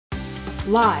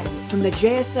Live from the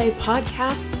JSA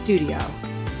Podcast Studio,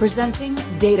 presenting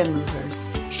Data Movers,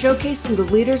 showcasing the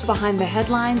leaders behind the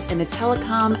headlines in the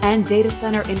telecom and data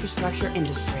center infrastructure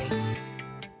industry.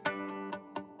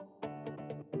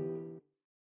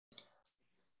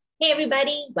 Hey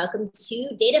everybody, welcome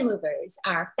to Data Movers,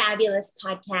 our fabulous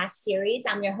podcast series.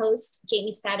 I'm your host,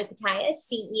 Jaymie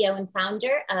CEO and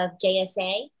founder of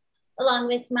JSA, along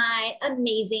with my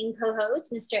amazing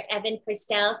co-host, Mr. Evan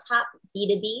Christel, top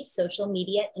B2B social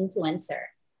media influencer.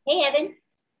 Hey, Evan.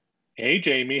 Hey,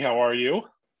 Jaymie, how are you?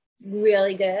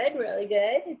 Really good, really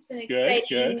good. It's an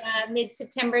exciting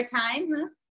mid-September time, huh?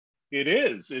 It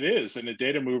is. And the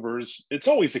Data Movers, it's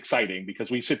always exciting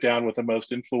because we sit down with the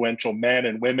most influential men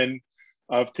and women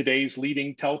of today's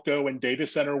leading telco and data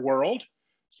center world,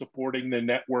 supporting the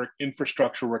network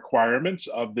infrastructure requirements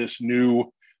of this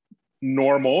new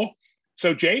normal.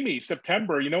 So Jaymie,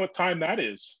 September, you know what time that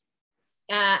is?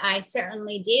 I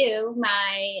certainly do.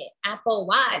 My Apple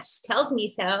Watch tells me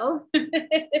so.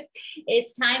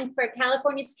 It's time for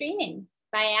California streaming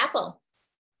by Apple.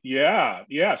 Yeah.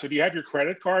 So do you have your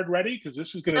credit card ready? Because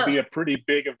this is going to be a pretty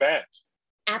big event.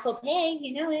 Apple Pay,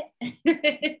 you know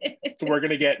it. So we're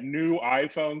going to get new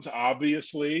iPhones,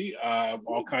 obviously,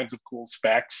 all kinds of cool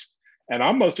specs. And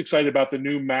I'm most excited about the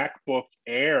new MacBook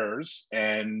Airs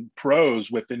and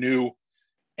Pros with the new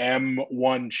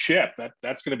M1 chip.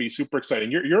 That's going to be super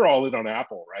exciting. You're all in on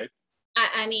Apple, right?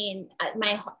 I mean,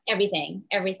 my everything.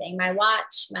 My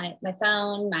watch, my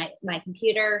phone, my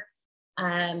computer.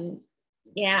 iPad,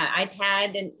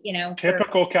 and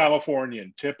typical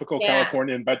Californian,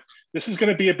 but this is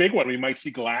going to be a big one. We might see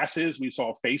glasses. We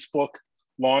saw Facebook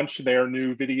launch their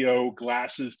new video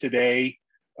glasses today,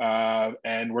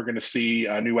 and we're going to see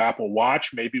a new Apple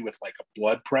Watch, maybe with like a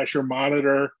blood pressure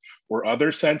monitor or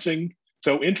other sensing.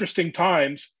 So interesting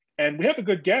times, and we have a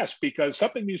good guest because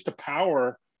something needs to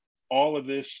power all of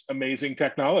this amazing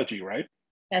technology, right?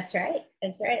 That's right.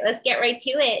 Let's get right to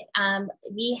it.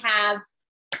 We have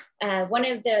one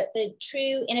of the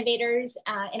true innovators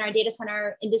in our data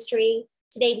center industry.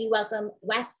 Today, we welcome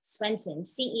Wes Swenson,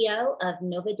 CEO of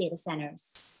Novva Data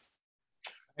Centers.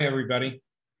 Hey, everybody.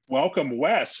 Welcome,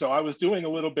 Wes. So I was doing a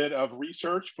little bit of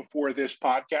research before this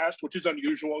podcast, which is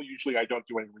unusual. Usually I don't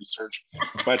do any research.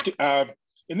 But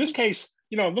in this case,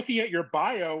 looking at your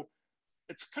bio,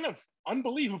 it's kind of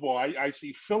unbelievable. I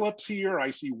see Philips here.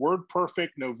 I see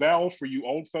WordPerfect, Novell for you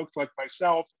old folks like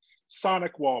myself,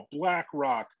 SonicWall,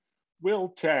 BlackRock,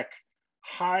 WillTech,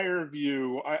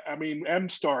 HireView, I mean,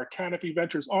 MStar, Canopy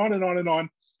Ventures, on and on and on.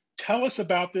 Tell us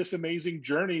about this amazing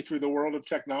journey through the world of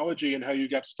technology and how you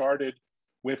got started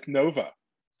with Novva.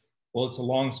 Well, it's a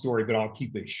long story, but I'll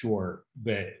keep it short.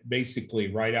 But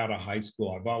basically, right out of high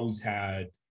school, I've always had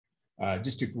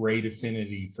just a great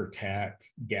affinity for tech,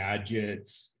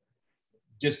 gadgets.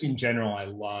 Just in general, I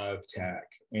love tech.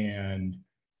 And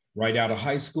right out of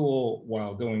high school,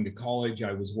 while going to college,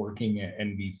 I was working at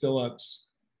NV Philips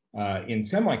in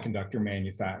semiconductor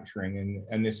manufacturing.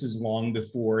 And this is long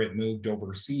before it moved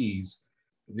overseas.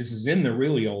 This is in the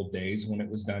really old days when it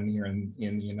was done here in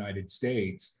the United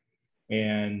States.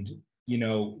 And,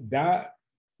 that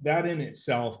in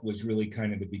itself was really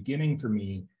kind of the beginning for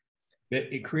me,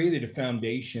 that it created a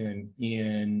foundation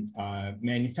in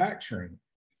manufacturing.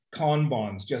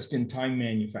 Kanbans, just-in-time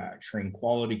manufacturing,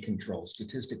 quality control,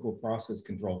 statistical process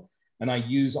control. And I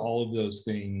use all of those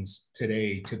things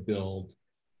today to build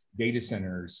data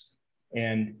centers.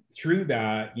 And through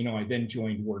that, I then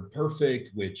joined WordPerfect,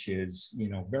 which is,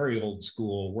 very old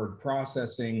school word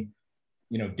processing,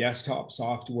 desktop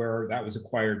software that was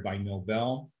acquired by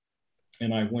Novell.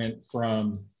 And I went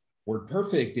from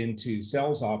WordPerfect into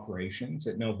sales operations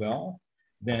at Novell.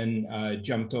 Then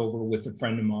jumped over with a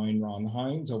friend of mine, Ron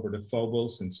Hines, over to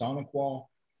Phobos and SonicWall,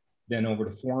 then over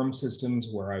to Forum Systems,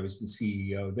 where I was the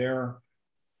CEO there.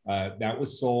 That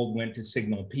was sold, went to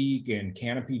Signal Peak and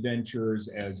Canopy Ventures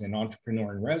as an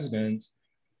entrepreneur in residence.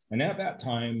 And at that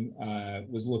time,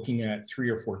 was looking at 3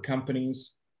 or 4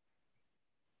 companies.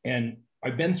 And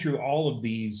I've been through all of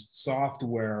these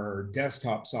software,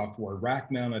 desktop software,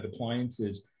 rack-mounted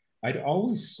appliances. I'd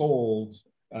always sold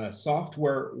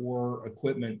software or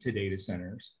equipment to data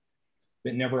centers,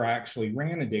 but never actually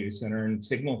ran a data center. And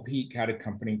Signal Peak had a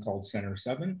company called Center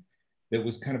 7 that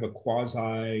was kind of a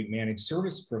quasi managed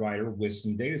service provider with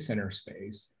some data center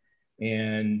space.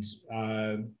 And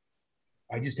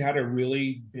I just had a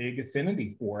really big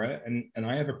affinity for it. And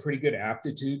I have a pretty good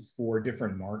aptitude for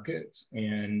different markets.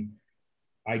 And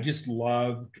I just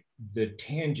loved the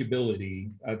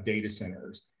tangibility of data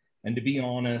centers. And to be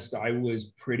honest, I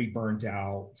was pretty burnt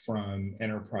out from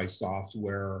enterprise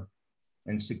software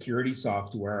and security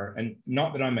software. And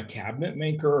not that I'm a cabinet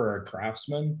maker or a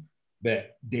craftsman,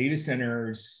 but data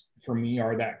centers for me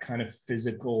are that kind of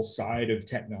physical side of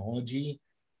technology.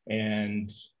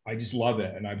 And I just love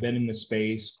it. And I've been in the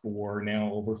space for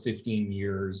now over 15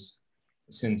 years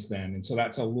since then. And so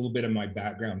that's a little bit of my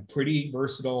background, pretty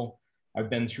versatile. I've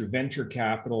been through venture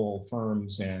capital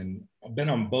firms and I've been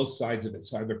on both sides of it.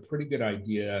 So I have a pretty good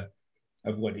idea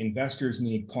of what investors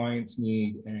need, clients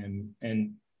need, and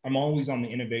I'm always on the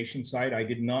innovation side. I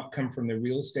did not come from the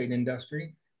real estate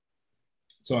industry,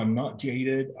 so I'm not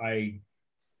jaded. I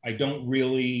don't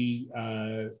really,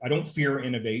 I don't fear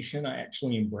innovation. I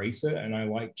actually embrace it and I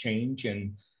like change.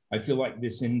 And I feel like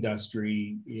this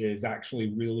industry is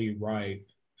actually really ripe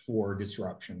for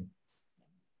disruption.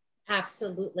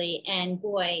 Absolutely. And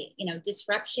boy,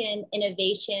 disruption,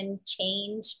 innovation,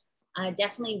 change,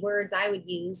 definitely words I would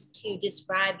use to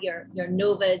describe your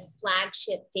Novva's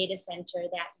flagship data center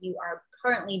that you are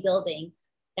currently building.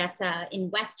 That's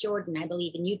in West Jordan, I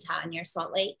believe, in Utah, near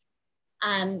Salt Lake.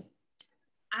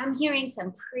 I'm hearing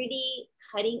some pretty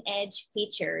cutting edge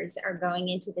features are going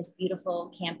into this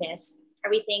beautiful campus.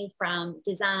 Everything from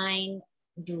design,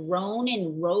 drone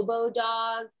and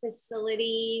robo-dog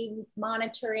facility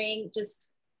monitoring,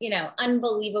 just,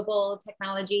 unbelievable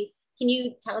technology. Can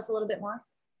you tell us a little bit more?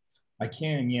 I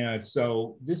can, yeah.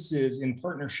 So this is in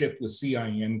partnership with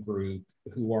CIM Group,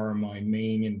 who are my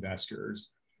main investors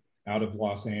out of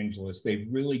Los Angeles. They've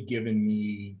really given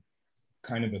me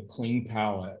kind of a clean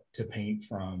palette to paint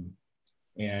from.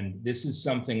 And this is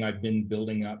something I've been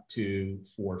building up to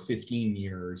for 15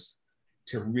 years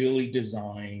to really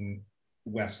design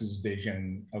Wes's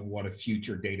vision of what a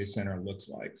future data center looks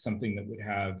like, something that would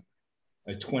have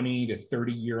a 20 to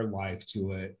 30 year life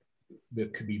to it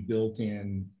that could be built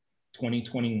in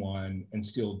 2021 and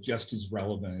still just as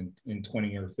relevant in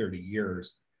 20 or 30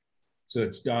 years. So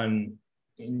it's done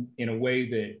in a way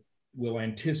that will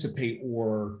anticipate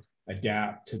or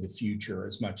adapt to the future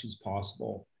as much as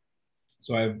possible.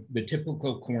 So I have the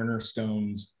typical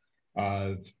cornerstones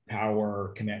of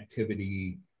power,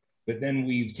 connectivity, but then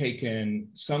we've taken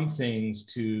some things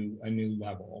to a new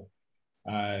level.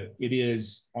 It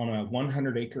is on a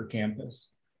 100-acre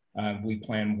campus. We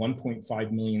plan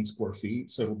 1.5 million square feet,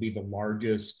 so it'll be the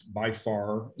largest by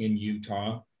far in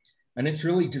Utah. And it's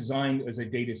really designed as a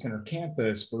data center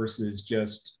campus versus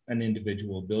just an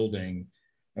individual building.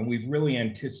 And we've really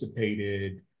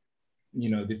anticipated,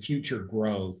 the future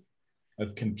growth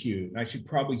of compute. And I should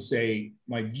probably say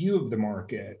my view of the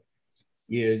market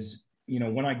is,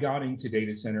 when I got into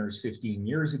data centers 15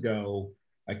 years ago,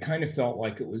 I kind of felt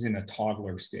like it was in a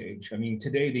toddler stage. I mean,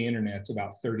 today the internet's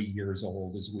about 30 years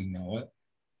old as we know it.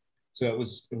 So it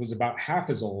was about half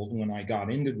as old when I got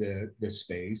into this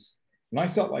space. And I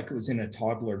felt like it was in a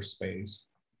toddler space.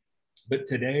 But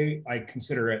today I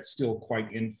consider it still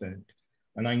quite infant.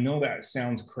 And I know that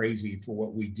sounds crazy for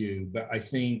what we do, but I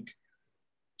think,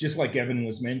 just like Evan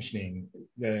was mentioning,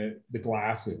 the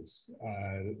glasses,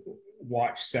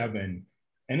 Watch 7,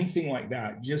 anything like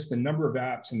that, just the number of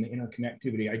apps and the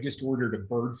interconnectivity. I just ordered a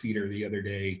bird feeder the other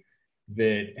day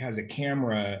that has a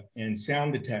camera and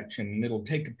sound detection, and it'll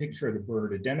take a picture of the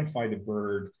bird, identify the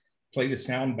bird, play the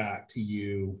sound back to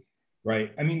you,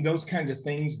 right? I mean, those kinds of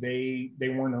things, they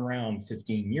weren't around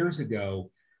 15 years ago.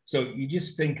 So you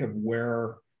just think of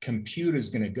where compute is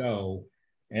going to go,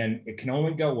 and it can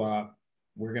only go up.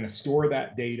 We're going to store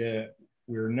that data.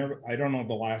 I don't know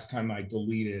the last time I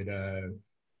deleted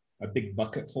a big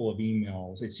bucket full of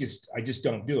emails. I just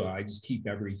don't do it. I just keep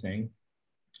everything.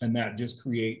 And that just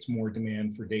creates more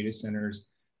demand for data centers.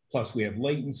 Plus we have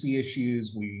latency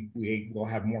issues. We will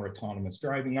have more autonomous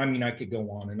driving. I mean, I could go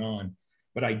on,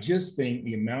 but I just think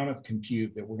the amount of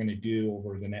compute that we're going to do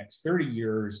over the next 30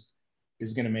 years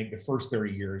is going to make the first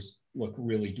 30 years look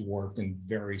really dwarfed and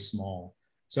very small.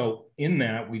 So in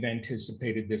that, we've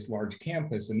anticipated this large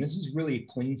campus, and this is really a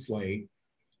clean slate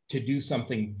to do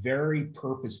something very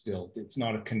purpose-built. It's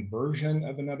not a conversion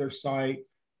of another site.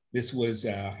 This was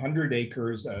 100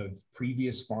 acres of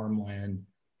previous farmland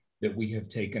that we have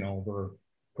taken over.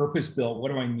 Purpose-built,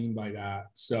 what do I mean by that?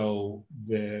 So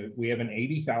we have an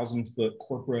 80,000 foot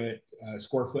corporate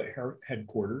square foot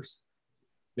headquarters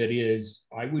that is,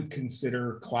 I would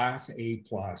consider Class A+.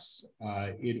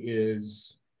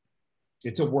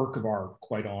 It's a work of art,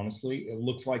 quite honestly. It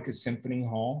looks like a symphony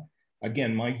hall.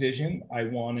 Again, my vision, I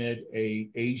wanted a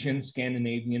Asian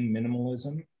Scandinavian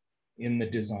minimalism in the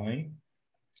design.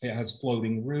 It has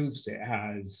floating roofs. It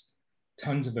has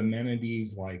tons of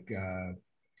amenities like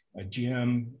a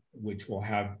gym, which will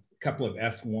have a couple of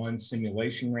F1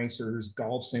 simulation racers,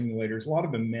 golf simulators, a lot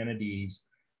of amenities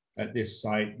at this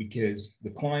site because the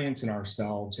clients and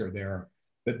ourselves are there.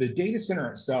 But the data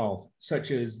center itself,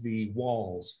 such as the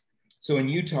walls, so in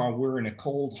Utah, we're in a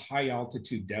cold, high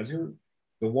altitude desert.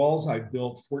 The walls I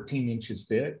built 14 inches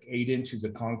thick, 8 inches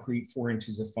of concrete, 4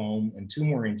 inches of foam, and 2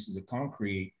 more inches of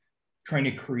concrete, trying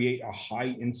to create a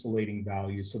high insulating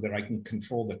value so that I can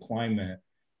control the climate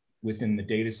within the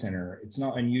data center. It's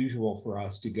not unusual for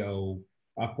us to go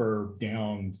up or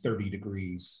down 30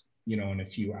 degrees, in a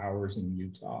few hours in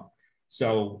Utah.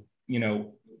 So,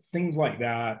 things like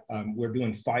that. We're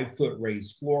doing 5-foot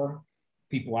raised floor.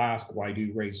 People ask, why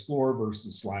do raised floor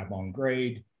versus slab on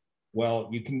grade? Well,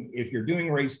 if you're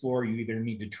doing raised floor, you either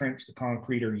need to trench the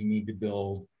concrete or you need to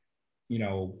build,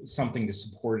 something to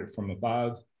support it from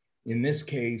above. In this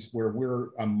case, where we're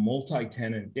a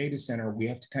multi-tenant data center, we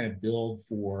have to kind of build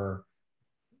for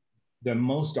the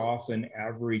most often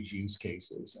average use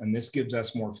cases. And this gives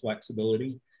us more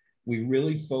flexibility. We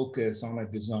really focus on a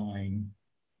design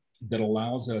that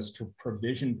allows us to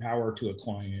provision power to a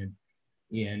client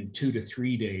in 2 to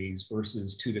 3 days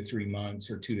versus 2 to 3 months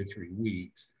or 2 to 3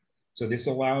 weeks. So this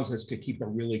allows us to keep a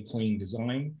really clean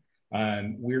design.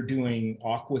 We're doing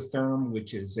Aquatherm,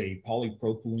 which is a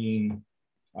polypropylene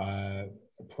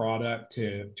product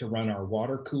to run our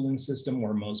water cooling system,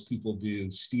 where most people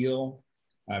do steel.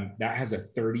 That has a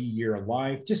 30-year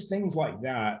life, just things like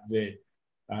that.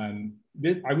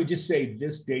 I would just say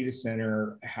this data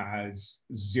center has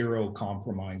zero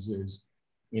compromises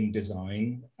in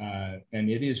design. And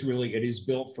it is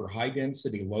built for high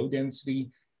density, low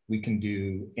density. We can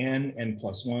do N+1,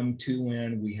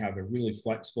 2N. We have a really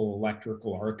flexible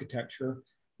electrical architecture.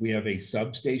 We have a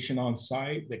substation on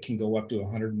site that can go up to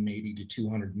 180 to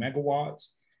 200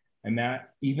 megawatts. And that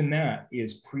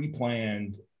is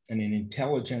pre-planned and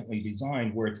intelligently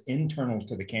designed where it's internal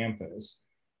to the campus.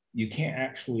 You can't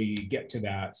actually get to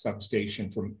that substation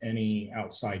from any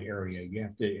outside area.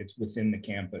 It's within the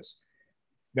campus.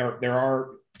 There are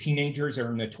teenagers that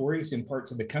are notorious in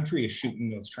parts of the country of shooting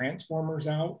those transformers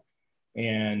out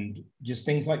and just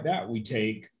things like that. We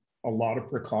take a lot of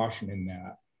precaution in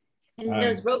that. And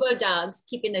those robo dogs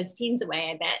keeping those teens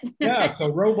away, I bet. Yeah, so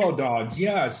robo dogs.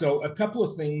 Yeah, so a couple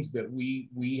of things that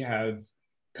we have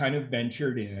kind of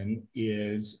ventured in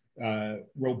is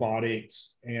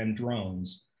robotics and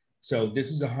drones. So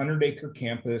this is a 100-acre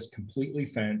campus, completely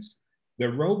fenced. The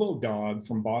robo dog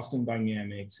from Boston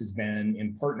Dynamics has been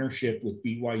in partnership with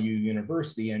BYU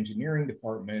University Engineering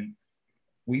Department.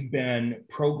 We've been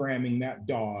programming that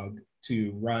dog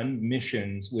to run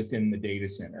missions within the data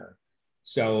center.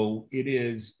 So it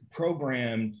is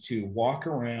programmed to walk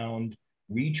around,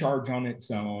 recharge on its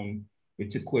own.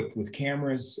 It's equipped with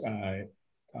cameras,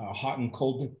 hot and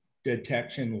cold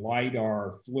detection,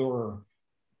 LiDAR, FLIR.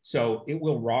 So it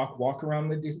will walk around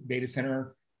the data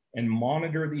center and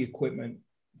monitor the equipment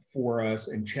for us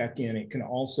and check in. It can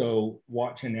also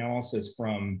watch analysis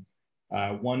from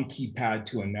one keypad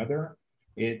to another.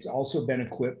 It's also been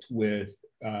equipped with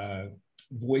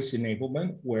voice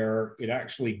enablement, where it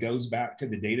actually goes back to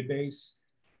the database.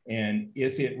 And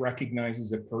if it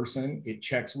recognizes a person, it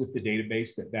checks with the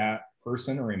database that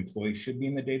person or employee should be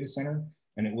in the data center.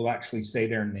 And it will actually say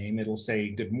their name. It'll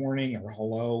say good morning or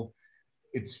hello.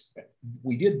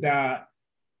 We did that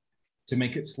to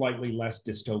make it slightly less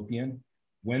dystopian.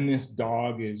 When this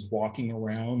dog is walking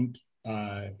around,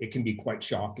 it can be quite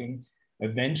shocking.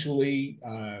 Eventually,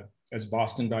 as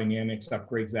Boston Dynamics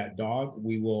upgrades that dog,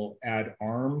 we will add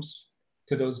arms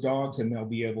to those dogs, and they'll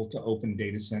be able to open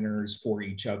data centers for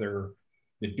each other,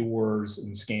 the doors,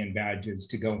 and scan badges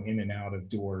to go in and out of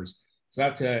doors. So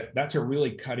that's a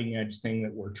really cutting edge thing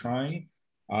that we're trying.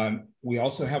 We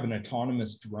also have an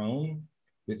autonomous drone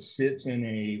that sits in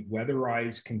a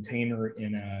weatherized container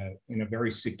in a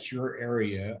very secure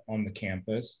area on the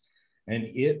campus, and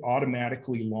it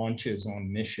automatically launches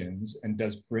on missions and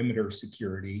does perimeter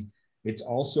security. It's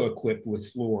also equipped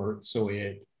with FLIR, so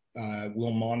it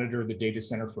will monitor the data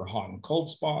center for hot and cold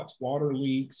spots, water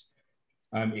leaks.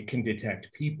 It can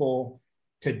detect people.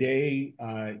 Today,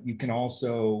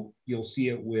 you'll see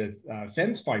it with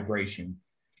fence vibration.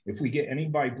 If we get any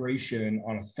vibration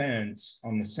on a fence,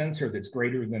 on the sensor that's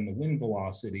greater than the wind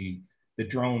velocity, the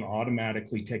drone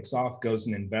automatically takes off, goes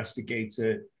and investigates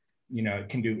it. It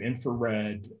can do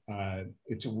infrared.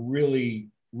 It's really,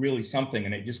 really something.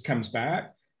 And it just comes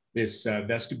back. This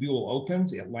vestibule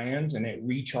opens, it lands, and it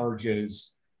recharges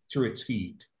through its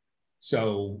feet.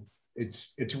 So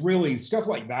it's really stuff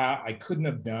like that I couldn't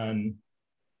have done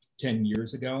 10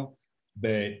 years ago,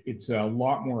 but it's a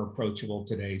lot more approachable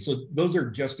today. So those are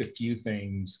just a few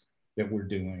things that we're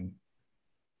doing.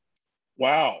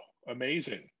 Wow,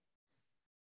 amazing.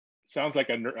 Sounds like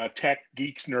a tech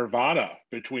geek's nirvana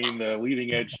between the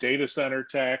leading edge data center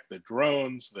tech, the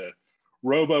drones, the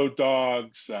robo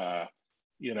dogs,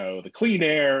 you know, the clean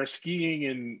air,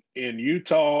 skiing in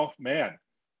Utah. Man,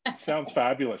 sounds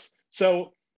fabulous.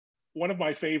 So one of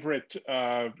my favorite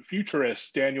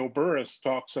futurists, Daniel Burrus,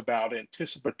 talks about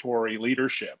anticipatory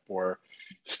leadership, or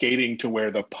skating to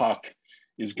where the puck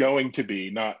is going to be,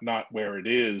 not where it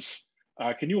is.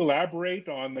 Can you elaborate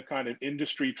on the kind of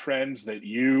industry trends that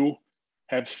you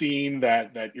have seen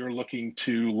that you're looking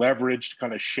to leverage to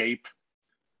kind of shape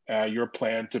your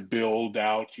plan to build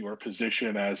out your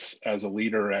position as a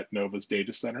leader at Novva's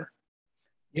data center?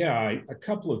 Yeah, a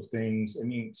couple of things. I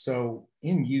mean, so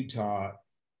in Utah,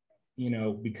 you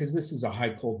know, because this is a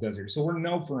high cold desert, so we're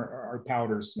known for our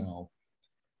powder snow.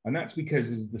 And that's because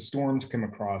as the storms come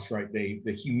across, right, the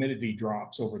humidity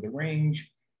drops over the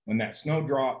range. When that snow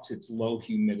drops, it's low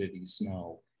humidity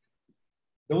snow.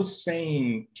 Those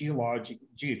same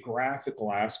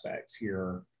geographical aspects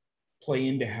here play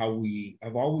into how we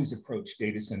have always approached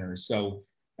data centers. So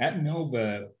at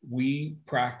Novva, we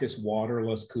practice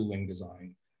waterless cooling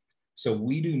design. So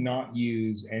we do not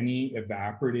use any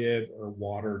evaporative or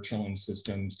water chilling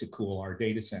systems to cool our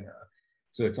data center.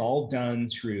 So it's all done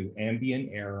through ambient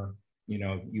air. You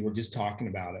know, you were just talking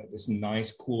about it, this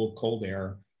nice, cool, cold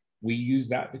air. We use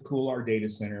that to cool our data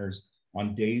centers.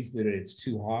 On days that it's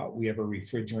too hot, we have a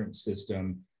refrigerant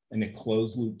system and a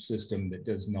closed loop system that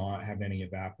does not have any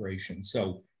evaporation.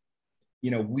 So, you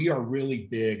know, we are really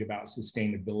big about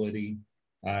sustainability.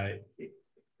 I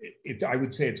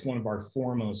would say it's one of our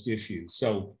foremost issues.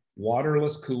 So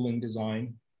waterless cooling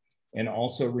design and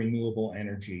also renewable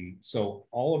energy. So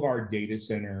all of our data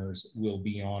centers will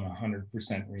be on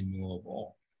 100%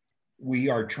 renewable. We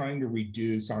are trying to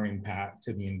reduce our impact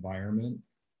to the environment.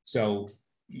 So,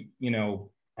 you know,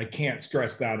 I can't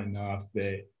stress that enough,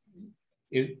 that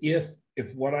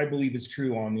if what I believe is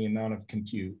true on the amount of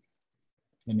compute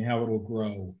and how it'll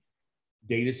grow,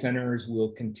 data centers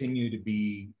will continue to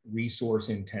be resource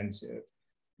intensive.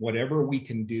 Whatever we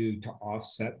can do to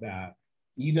offset that,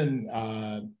 even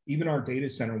our data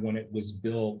center, when it was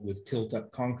built with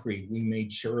tilt-up concrete, we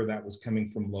made sure that was coming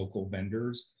from local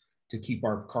vendors to keep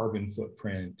our carbon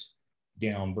footprint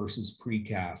down versus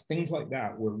precast. Things like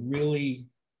that we're really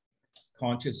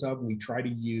conscious of. We try to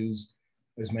use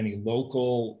as many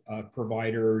local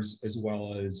providers as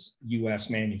well as US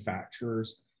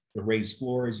manufacturers. The raised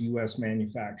floor is US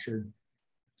manufactured.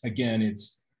 Again,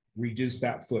 it's reduce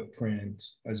that footprint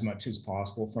as much as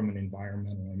possible from an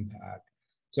environmental impact.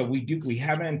 So we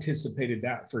have anticipated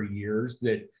that for years,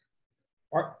 that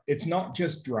it's not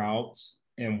just droughts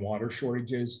and water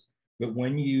shortages, but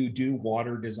when you do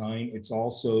water design, it's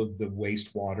also the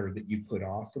wastewater that you put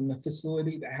off from the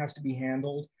facility that has to be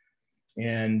handled.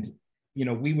 And, you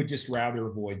know, we would just rather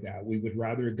avoid that. We would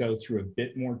rather go through a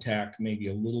bit more tech, maybe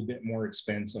a little bit more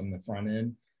expense on the front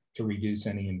end to reduce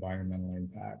any environmental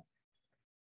impact.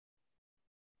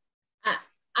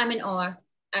 I'm in awe.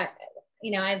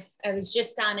 You know, I was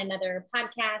just on another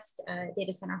podcast,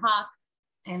 Data Center Hawk,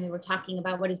 and we were talking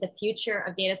about what is the future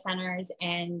of data centers.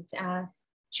 And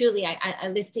truly, I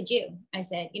listed you. I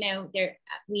said, you know,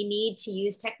 we need to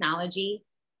use technology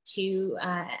to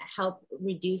help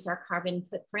reduce our carbon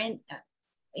footprint.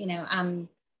 You know,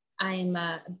 I'm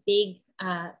a big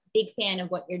fan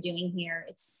of what you're doing here.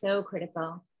 It's so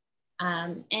critical.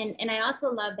 And I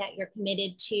also love that you're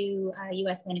committed to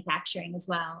U.S. manufacturing as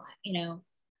well.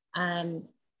 And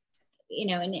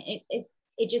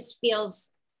it just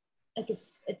feels like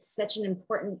it's such an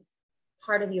important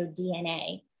part of your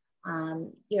DNA.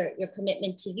 Your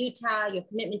commitment to Utah, your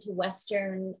commitment to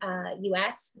Western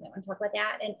U.S. I want to talk about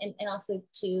that, and also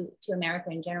to America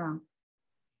in general.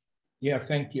 Yeah,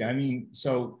 thank you. I mean,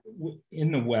 so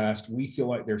in the West, we feel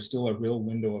like there's still a real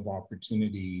window of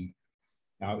opportunity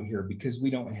out here because we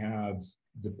don't have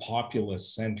the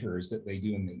populous centers that they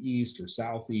do in the East or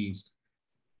Southeast.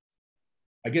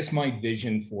 I guess my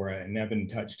vision for it, and Evan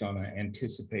touched on it,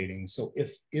 anticipating. So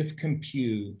if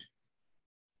compute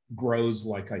grows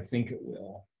like I think it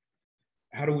will,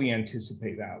 how do we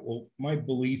anticipate that? Well, my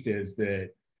belief is that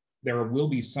there will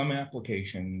be some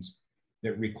applications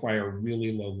that require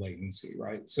really low latency,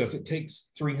 right? So if it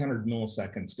takes 300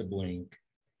 milliseconds to blink,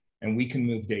 and we can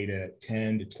move data at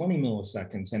 10 to 20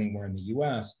 milliseconds anywhere in the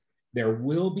US, there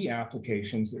will be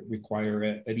applications that require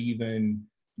it at even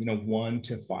 1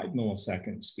 to 5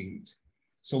 millisecond speeds.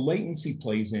 So latency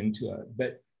plays into it.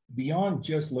 But beyond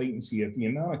just latency, if the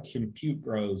amount of compute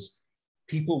grows,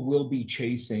 people will be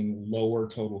chasing lower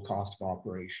total cost of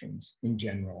operations in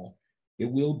general. It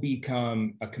will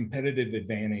become a competitive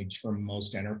advantage for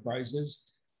most enterprises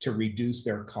to reduce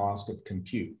their cost of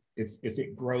compute. If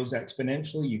it grows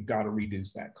exponentially, you've got to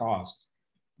reduce that cost.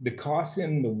 The costs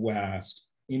in the West,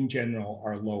 in general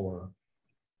are lower.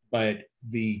 But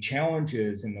the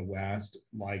challenges in the West,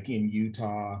 like in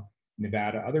Utah,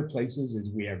 Nevada, other places, is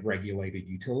we have regulated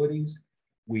utilities.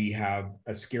 We have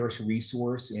a scarce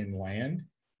resource in land.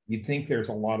 You'd think there's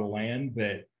a lot of land,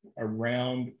 but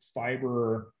around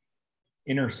fiber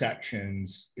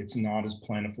intersections, it's not as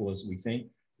plentiful as we think.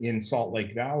 In Salt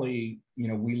Lake Valley,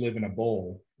 we live in a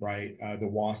bowl, right? The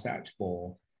Wasatch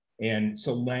Bowl. And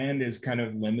so land is kind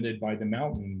of limited by the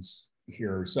mountains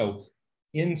here. So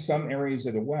in some areas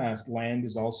of the West, land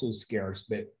is also scarce,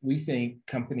 but we think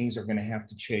companies are going to have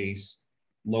to chase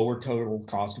lower total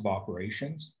cost of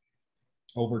operations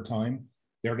over time.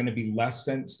 They're going to be less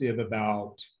sensitive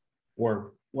about,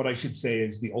 or what I should say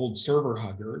is the old server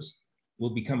huggers will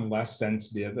become less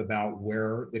sensitive about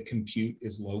where the compute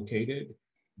is located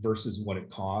versus what it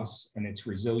costs and its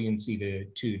resiliency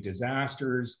to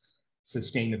disasters,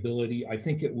 sustainability. I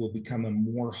think it will become a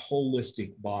more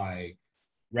holistic buy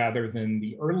rather than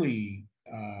the early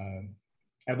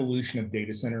evolution of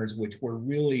data centers, which were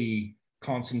really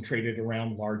concentrated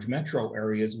around large metro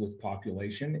areas with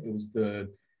population. It was the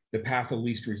path of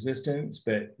least resistance,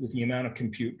 but with the amount of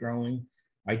compute growing,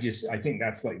 I think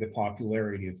that's like the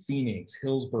popularity of Phoenix,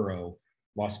 Hillsboro,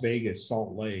 Las Vegas,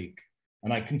 Salt Lake.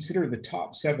 And I consider the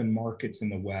top 7 markets in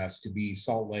the West to be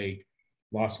Salt Lake,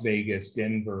 Las Vegas,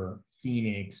 Denver,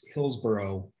 Phoenix,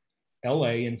 Hillsboro,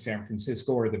 LA, and San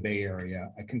Francisco, or the Bay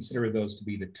Area. I consider those to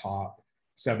be the top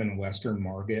 7 Western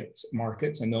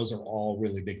markets, and those are all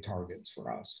really big targets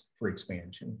for us for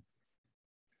expansion.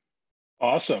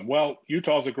 Awesome. Well,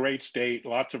 Utah's a great state.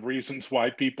 Lots of reasons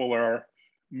why people are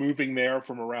moving there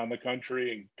from around the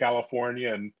country, and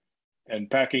California, and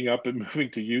packing up and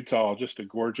moving to Utah. Just a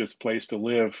gorgeous place to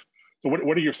live. So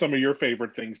what are some of your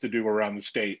favorite things to do around the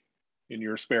state in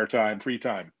your spare time, free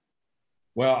time?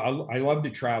 Well, I love to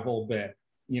travel, but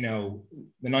the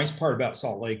nice part about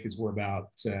Salt Lake is we're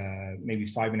about maybe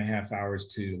 5.5 hours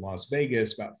to Las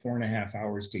Vegas, about 4.5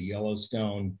 hours to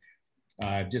Yellowstone.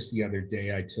 Just the other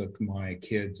day, I took my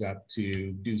kids up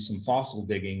to do some fossil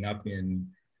digging up in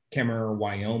Kemmerer,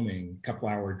 Wyoming,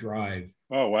 couple-hour drive.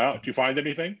 Oh, wow. Did you find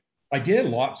anything? I did.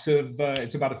 Lots of,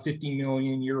 it's about a 50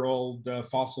 million year old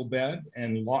fossil bed,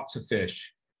 and lots of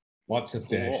fish, cool.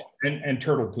 and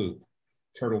turtle poop.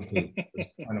 Kind of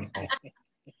cool.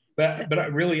 But I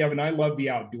really, I love the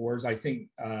outdoors. I think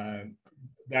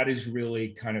that is really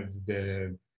kind of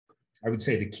I would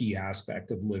say the key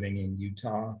aspect of living in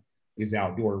Utah is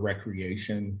outdoor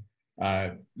recreation.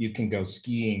 You can go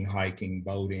skiing, hiking,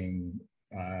 boating,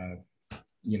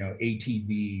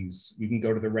 ATVs. You can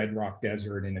go to the Red Rock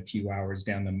Desert in a few hours,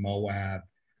 down to Moab.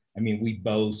 We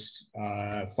boast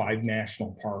 5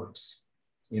 national parks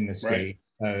in the state.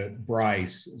 Right.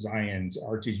 Bryce, Zions,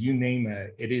 Arches, you name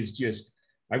it. It is just,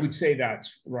 I would say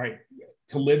that's right.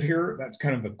 To live here, that's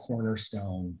kind of a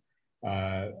cornerstone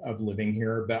of living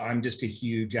here. But I'm just a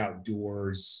huge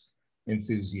outdoors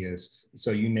enthusiast.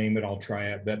 So you name it, I'll try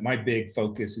it. But my big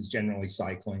focus is generally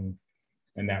cycling.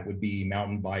 And that would be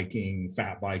mountain biking,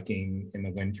 fat biking in the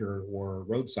winter, or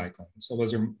road cycling. So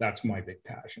that's my big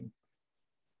passion.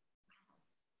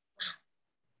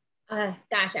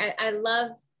 Gosh,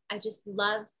 I just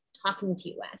love talking to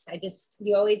you, Wes.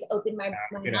 You always open my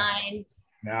mind.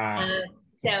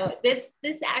 So this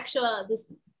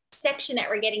section that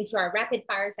we're getting to, our rapid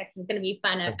fire section, is going to be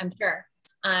fun, I'm sure.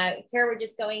 Here we're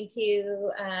just going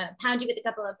to pound you with a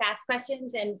couple of fast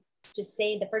questions and just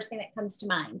say the first thing that comes to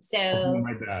mind. So I'll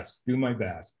do my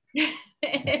best.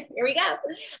 Here we go.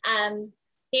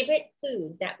 Favorite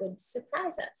food that would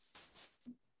surprise us?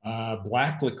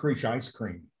 Black licorice ice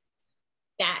cream.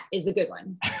 That is a good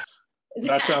one.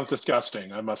 That sounds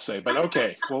disgusting, I must say, but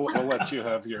okay, we'll let you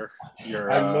have your.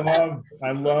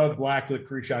 I love black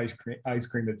licorice ice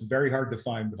cream. It's very hard to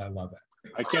find, but I love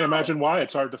it. I can't imagine why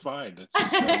it's hard to find.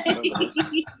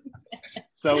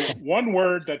 So one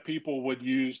word that people would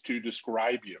use to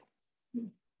describe you.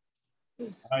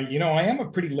 I am a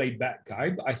pretty laid back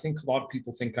guy, but I think a lot of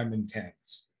people think I'm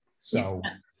intense. So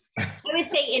I would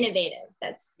say innovative.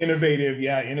 That's innovative.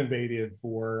 Yeah, innovative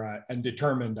and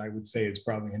determined, I would say, is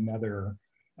probably another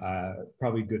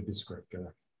probably good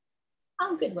descriptor.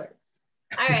 All good words.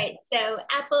 All right. So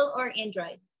Apple or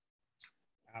Android?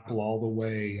 Apple all the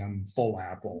way. I'm full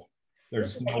Apple.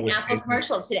 There's no Apple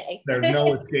commercial today. There's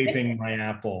no escaping my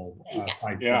Apple.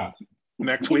 Yeah.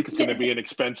 Next week is going to be an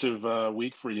expensive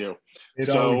week for you.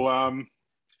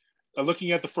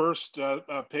 Looking at the first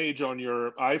page on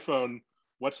your iPhone,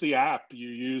 what's the app you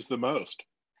use the most?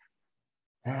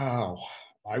 Oh,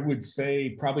 I would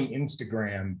say probably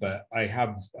Instagram, but I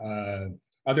have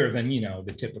other than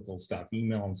the typical stuff,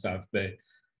 email and stuff. But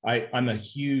I'm a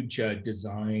huge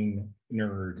design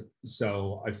nerd.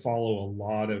 So I follow a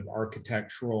lot of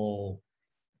architectural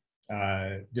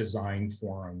design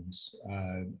forums,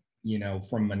 you know,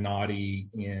 from Minotti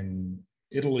in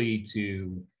Italy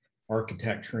to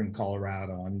architecture in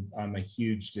Colorado. I'm a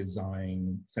huge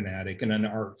design fanatic and an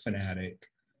art fanatic.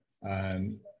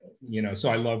 You know, so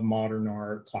I love modern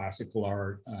art, classical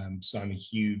art. So I'm a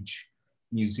huge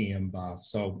museum buff.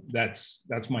 So that's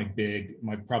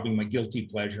probably my guilty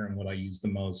pleasure and what I use the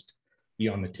most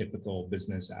beyond the typical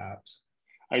business apps.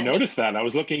 I noticed that. I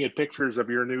was looking at pictures of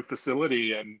your new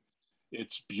facility, and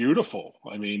it's beautiful.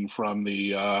 I mean, from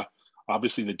the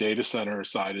obviously the data center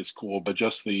side is cool, but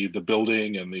just the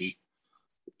building and the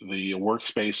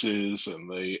workspaces and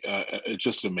it's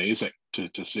just amazing to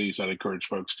see. So I'd encourage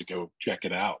folks to go check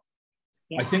it out.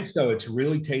 Yeah. I think so. It's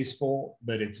really tasteful,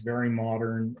 but it's very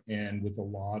modern and with a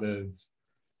lot of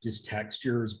just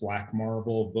textures, black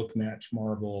marble, book match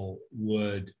marble,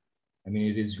 wood. I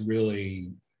mean, it is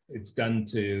really, it's done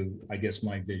to, I guess,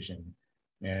 my vision.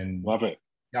 And love it.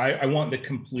 I want the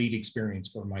complete experience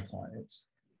for my clients.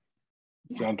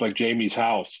 It sounds like Jaymie's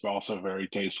house, also very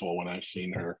tasteful when I've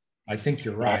seen her. I think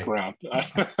you're right. Background.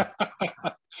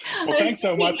 Well, thanks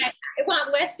so much. I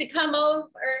want Wes to come over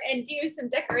and do some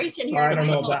decoration here. I don't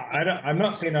know about, I'm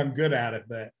not saying I'm good at it,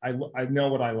 but I know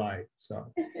what I like.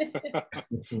 So.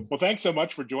 Well, thanks so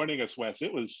much for joining us, Wes.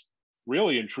 It was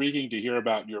really intriguing to hear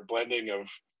about your blending of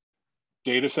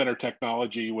data center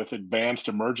technology with advanced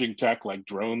emerging tech like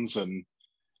drones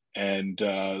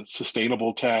and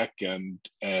sustainable tech and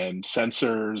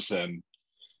sensors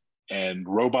and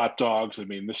robot dogs. I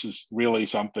mean, this is really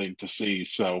something to see.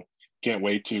 So can't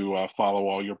wait to follow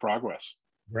all your progress.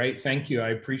 Great, thank you. I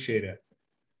appreciate it.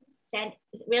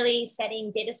 Really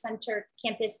setting data center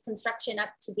campus construction up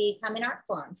to become an art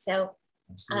form. So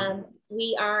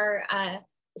we are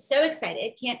so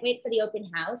excited. Can't wait for the open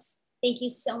house. Thank you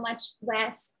so much,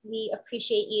 Wes. We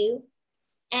appreciate you.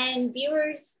 And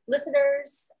viewers,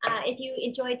 listeners, if you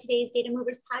enjoyed today's Data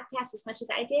Movers podcast as much as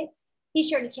I did, be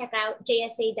sure to check out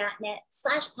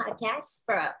jsa.net/podcasts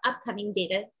for our upcoming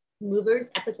Data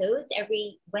Movers episodes.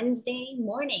 Every Wednesday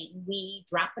morning, we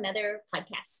drop another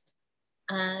podcast.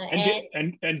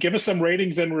 And give us some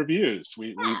ratings and reviews.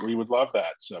 We would love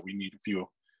that. So we need a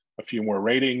few more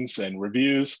ratings and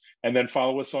reviews, and then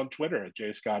follow us on Twitter at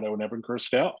jscotto and Evan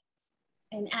Kirstel.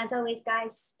 And as always,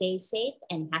 guys, stay safe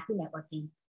and happy networking.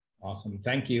 Awesome.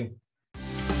 Thank you.